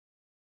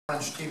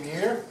French team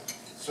here.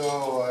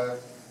 So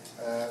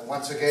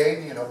once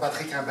again,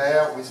 Patrick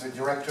Imbert, who is the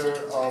director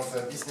of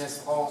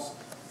Business France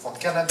for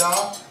Canada,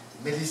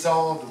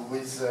 Mélisande, who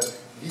is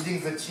leading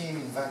the team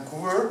in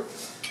Vancouver,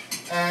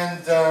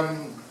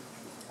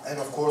 and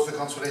of course the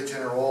Consul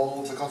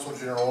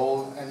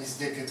General and his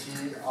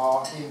deputy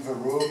are in the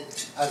room,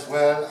 as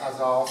well as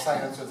our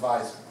science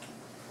advisor.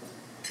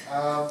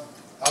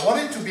 I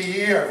wanted to be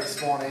here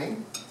this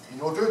morning in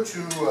order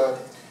to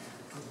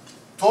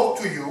talk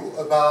to you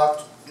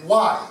about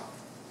why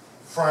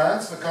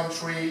France, the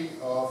country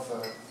of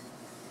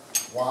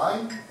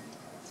wine,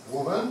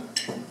 woman,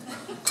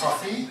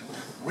 coffee,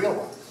 real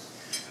wine,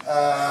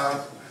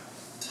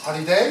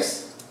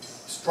 holidays,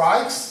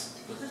 strikes,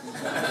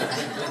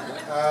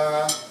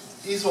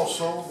 is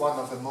also one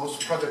of the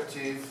most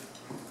productive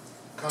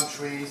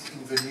countries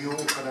in the new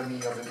economy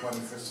of the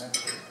 21st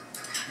century.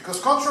 Because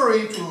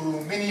contrary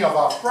to many of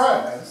our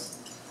friends,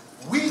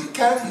 we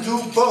can do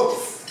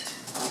both.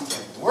 We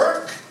can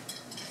work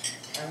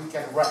and we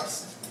can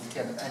rest. We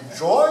can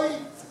enjoy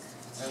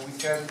and we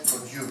can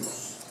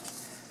produce.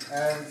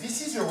 And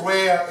this is a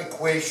rare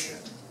equation.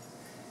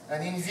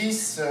 And in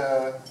this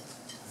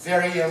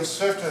very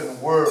uncertain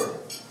world,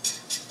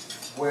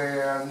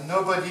 where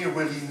nobody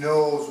really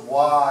knows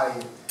why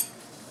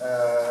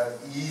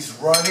he's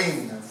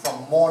running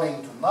from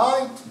morning to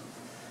night,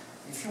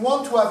 if you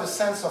want to have a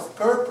sense of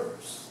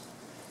purpose,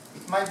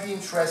 it might be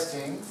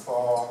interesting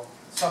for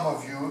some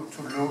of you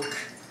to look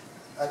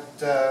at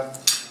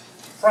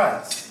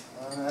France.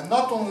 And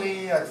not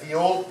only at the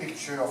old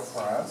picture of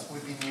France,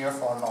 we've been here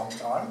for a long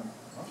time,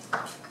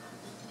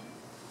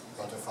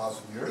 about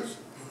 1,000 years,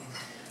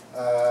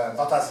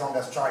 not as long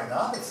as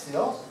China, but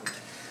still.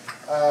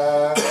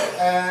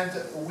 And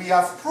we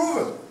have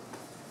proven,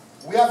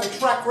 we have a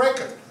track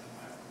record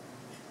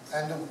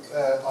and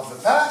of the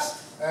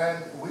past,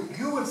 and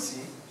you will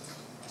see,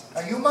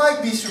 and you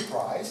might be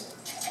surprised,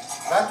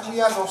 that we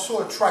have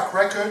also a track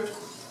record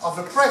of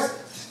the present,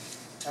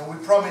 and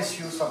we promise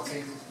you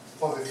something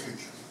for the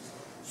future.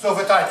 So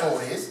the title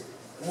is,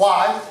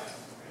 why,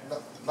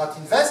 not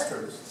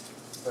investors,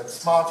 but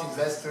smart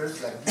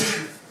investors like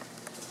these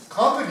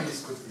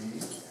companies could be,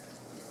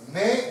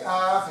 may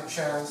have a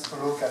chance to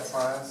look at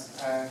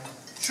France and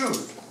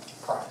choose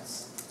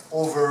France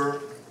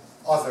over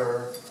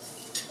other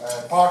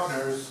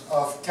partners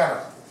of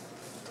Canada.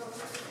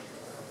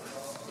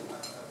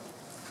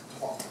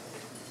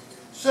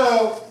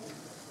 So,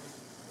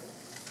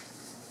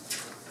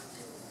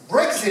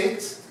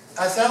 Brexit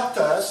has helped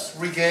us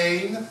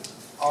regain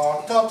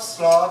our top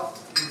slot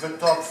in the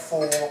top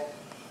 4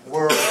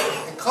 world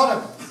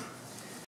economies.